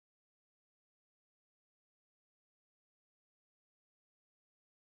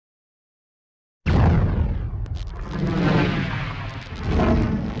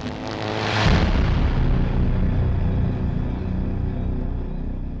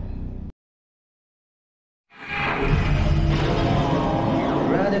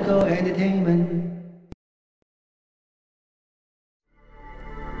Disco Entertainment.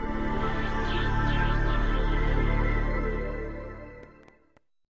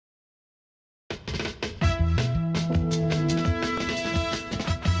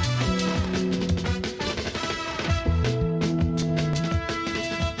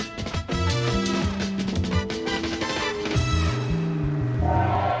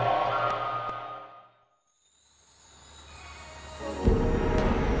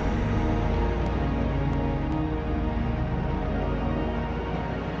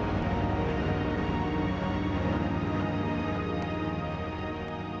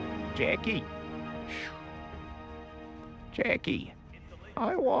 Jackie,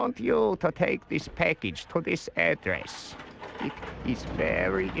 I want you to take this package to this address. It is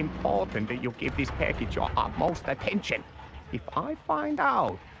very important that you give this package your utmost attention. If I find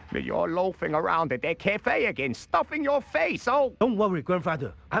out that you're loafing around at that cafe again, stuffing your face, oh... Don't worry,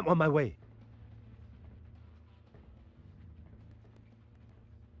 grandfather. I'm on my way.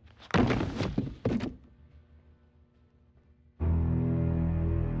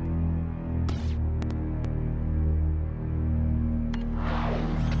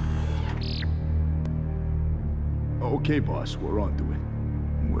 Okay, boss, we're on to it.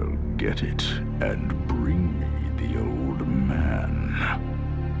 Well, get it and bring me the old man.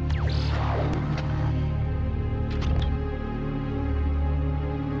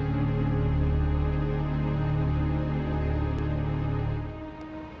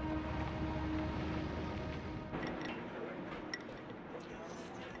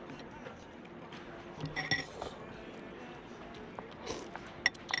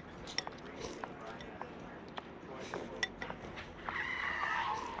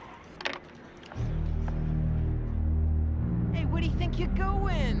 Where do you think you're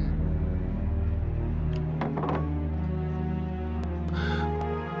going?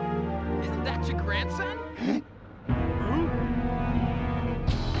 Isn't that your grandson?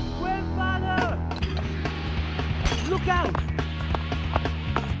 Grandfather! Look out!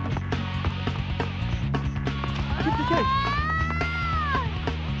 Keep the cake!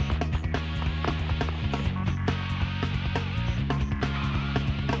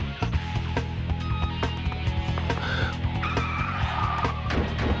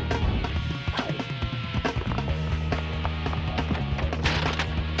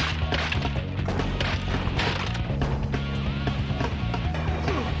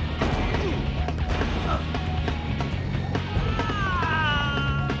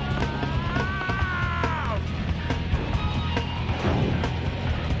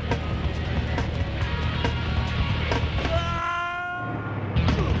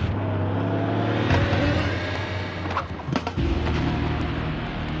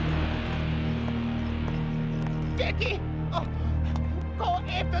 Jackie! Oh, go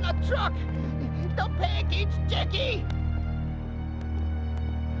after the truck! The package, Jackie!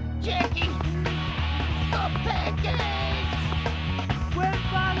 Jackie! The package!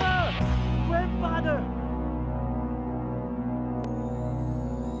 Grandfather! Grandfather!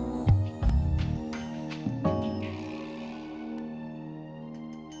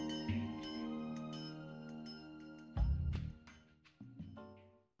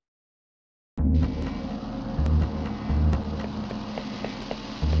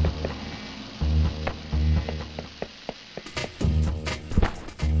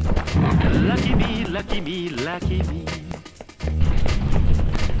 Lucky me, lucky me, lucky me.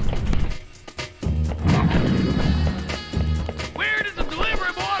 Where does the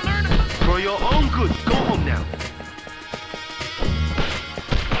delivery boy learn about? For your own good, go home now.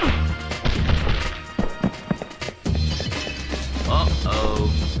 Uh-oh.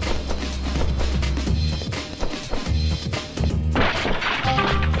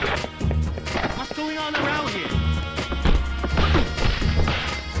 What's going on around here?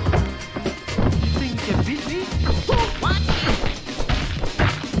 Beat me? What?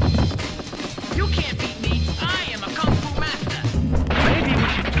 You can't beat me. I am a kung fu master. Maybe we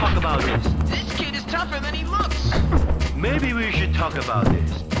should talk about this. This kid is tougher than he looks. Maybe we should talk about this.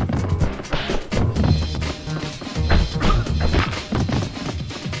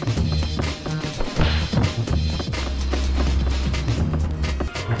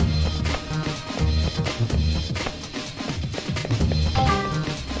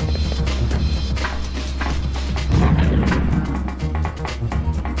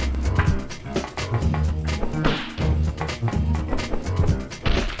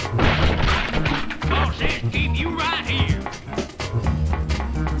 Boss says keep you right here.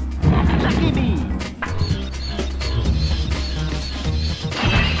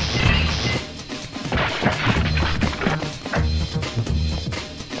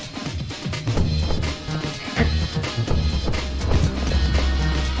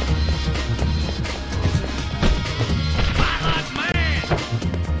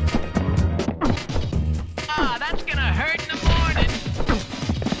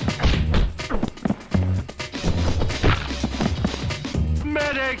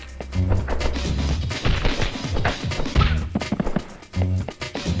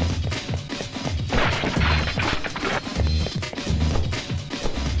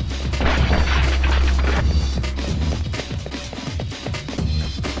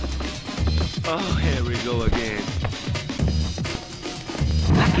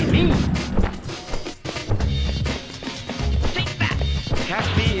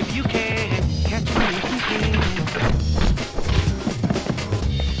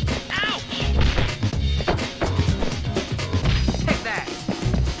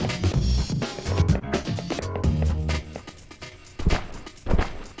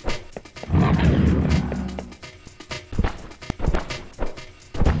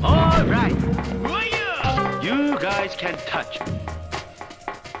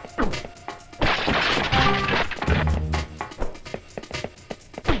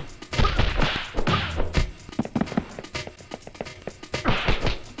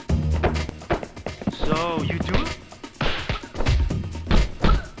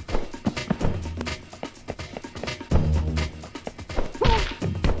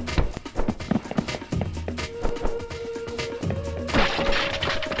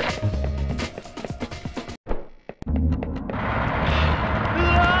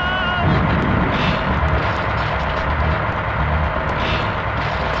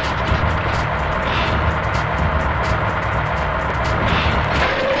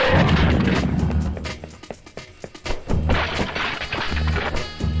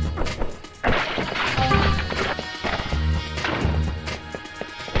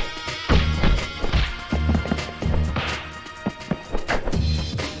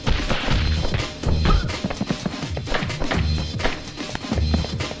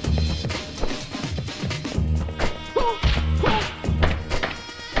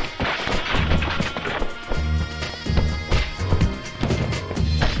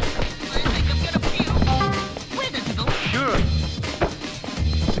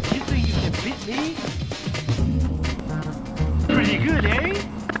 me? Pretty good, eh?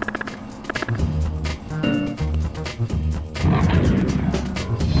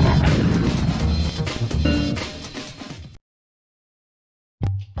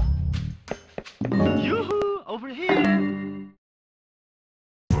 Yoo-hoo! Over here!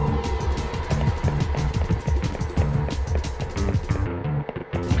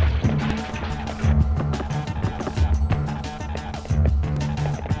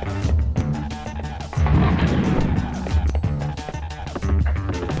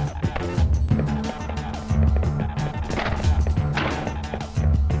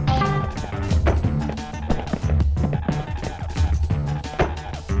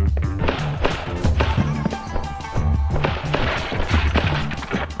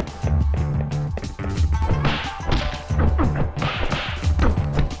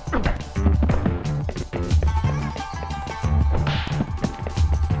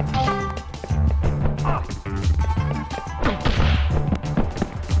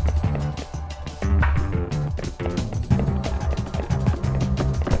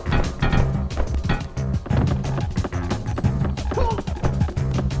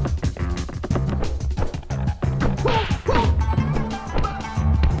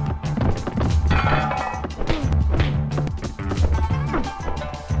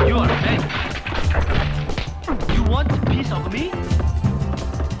 You are fake. You want a piece of me?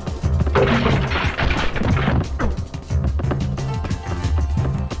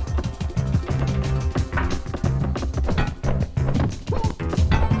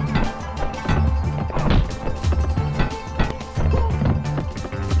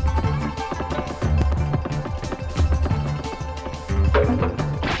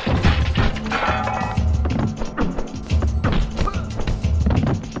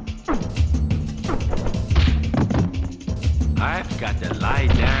 I've got to lie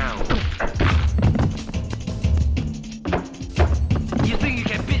down. You think you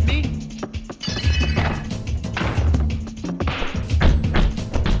can beat me?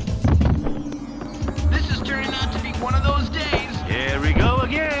 This is turning out to be one of those days. Here we go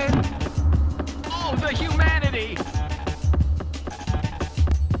again. Oh, the humanity!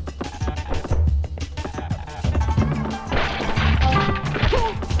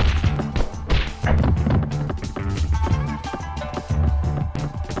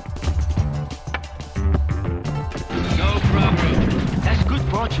 No problem. That's good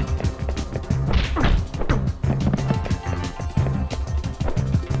fortune.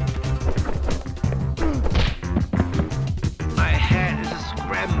 My head is a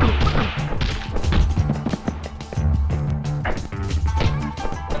scramble.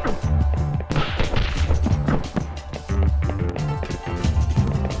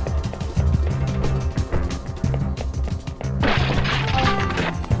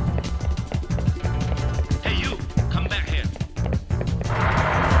 Hey you, come back here.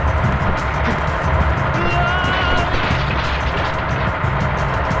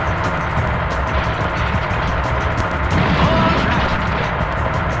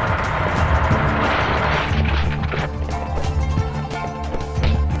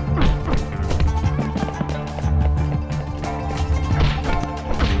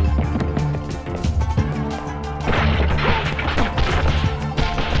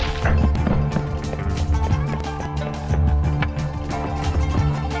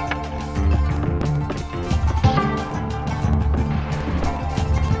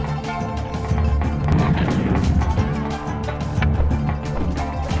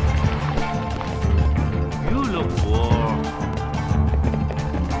 You look warm.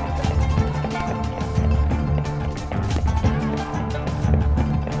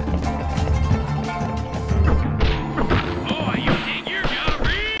 Oh, you think you're gonna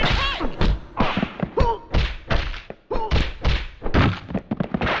read?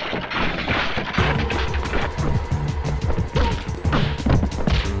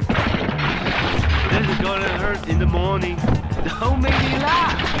 This is gonna hurt in the morning. Don't make me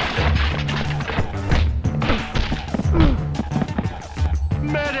laugh.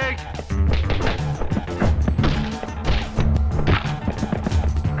 Medic!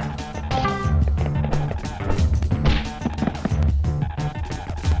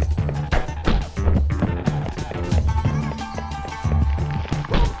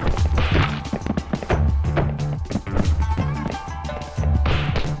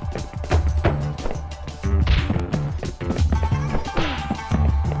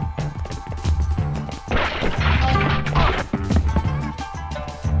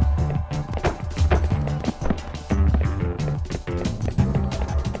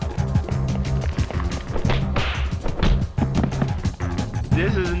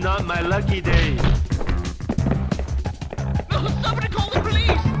 is not my lucky day. No, somebody call the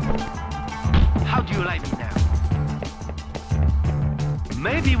police! How do you like me now?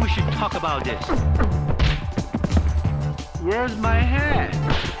 Maybe we should talk about this. Where's my hat?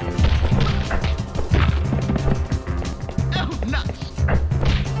 Oh, nuts!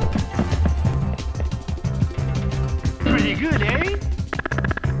 Pretty good, eh?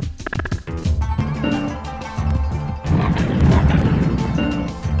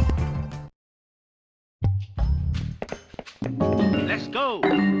 Let's go!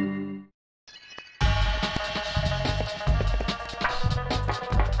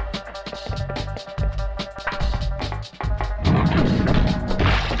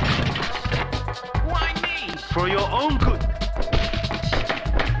 Why me? For your own good.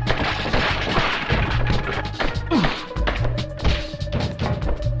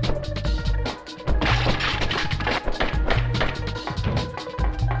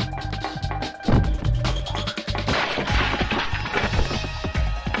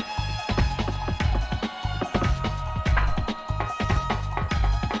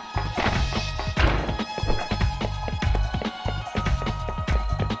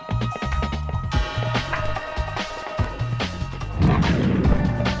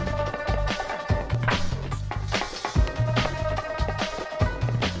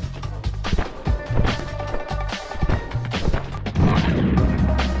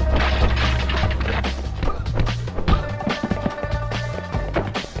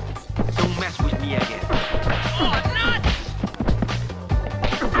 Don't mess with me again. Oh, nuts!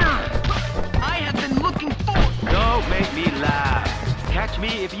 I have been looking forward. Don't make me laugh. Catch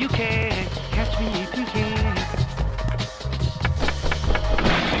me if you can. Catch me if you can.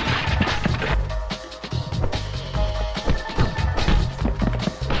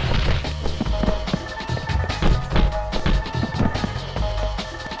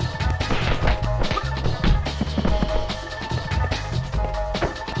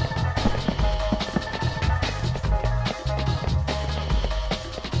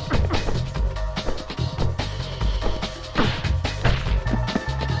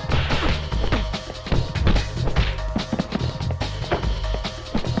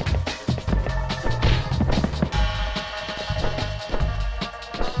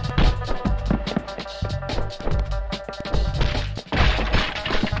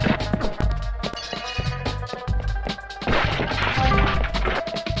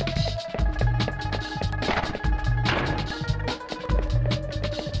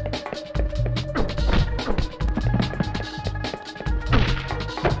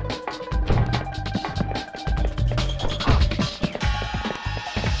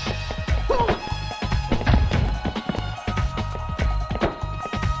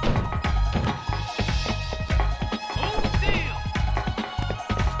 Oh, deal!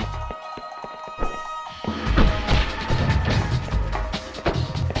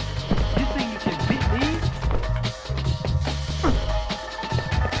 You think you can beat me?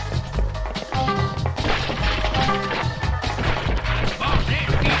 Oh,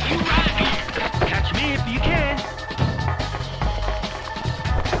 damn, you right here! Catch me if you can.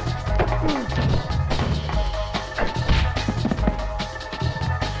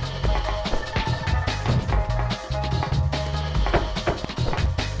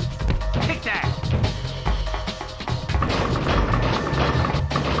 Take that.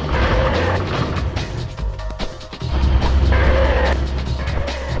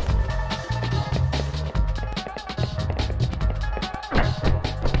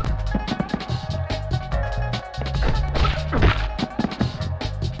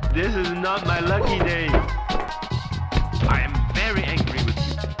 This is not my lucky day. I am very angry with you.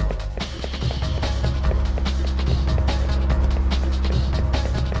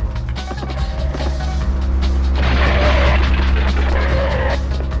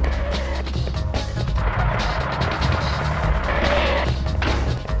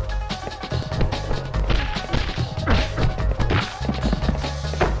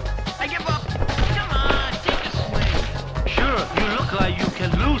 I give up. Come on, take a swing. Sure, you look like you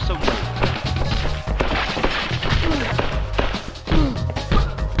can lose some weight.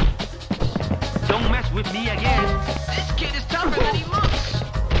 Don't mess with me again. This kid is tougher than he looks.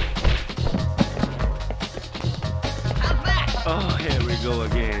 How's that? Oh, here we go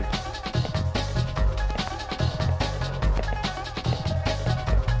again.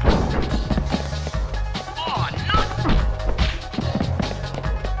 Oh, nuts!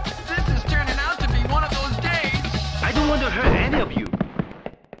 This is turning out to be one of those days. I don't want to hurt any of you.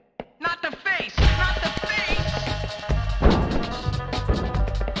 Not the face! Not the face!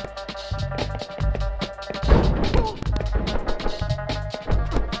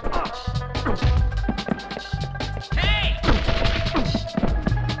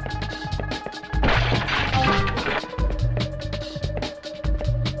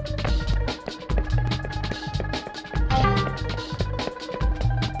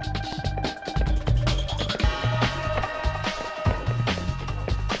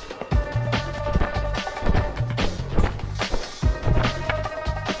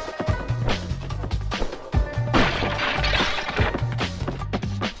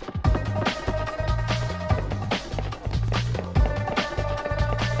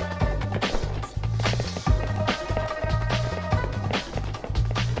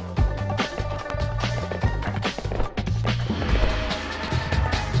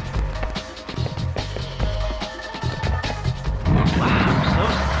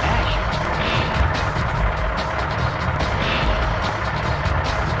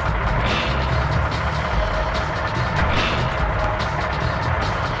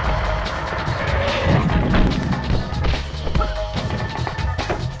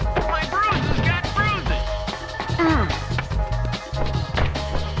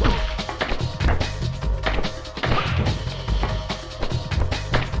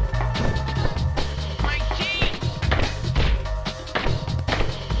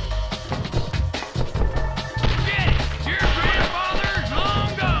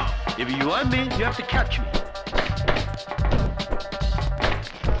 You have to catch me.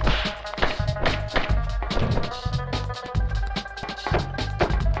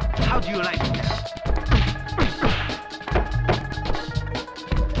 How do you like this?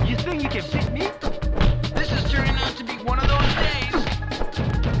 You think you can beat me? This is turning out to be one of those days.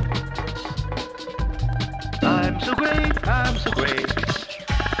 I'm so great, I'm so great.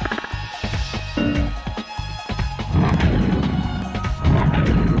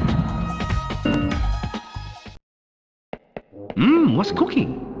 What's cooking?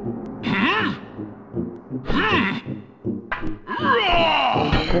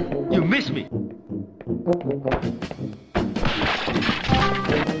 You missed me.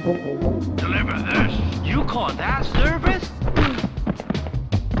 Deliver this. You call that service?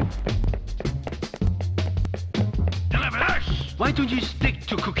 Deliver this. Why don't you stick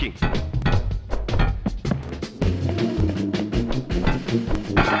to cooking?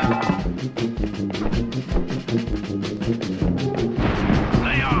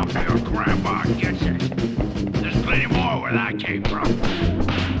 Lay off, your grandma gets it. There's plenty more where that came from.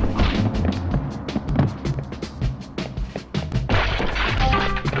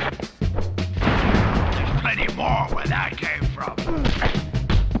 There's plenty more where that came from.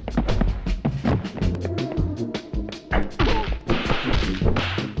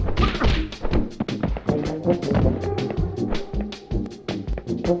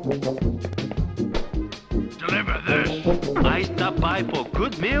 Deliver this. I stopped by for a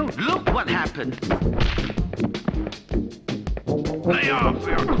good meal. Look what happened. Lay off,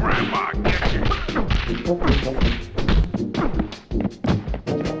 your grandma gets it.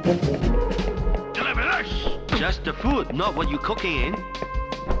 Deliver this. Just the food, not what you're cooking in.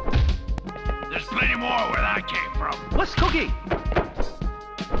 There's plenty more where that came from. What's cooking?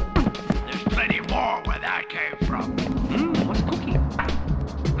 There's plenty more where that came from. What's cooking?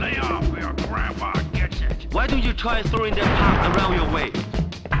 Lay off, your grandma gets it. Why don't you try throwing that pot around your way?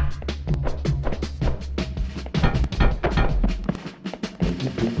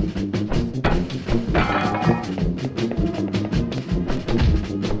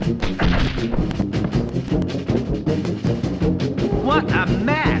 What a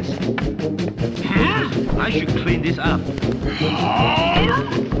mess! I should clean this up.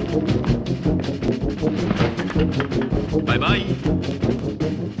 Bye-bye.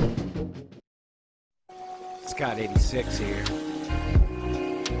 Scott 86 here.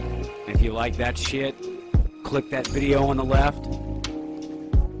 If you like that shit, click that video on the left.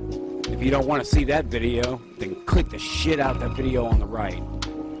 If you don't want to see that video, then click the shit out that video on the right.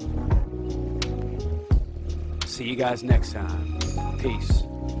 See you guys next time. Peace.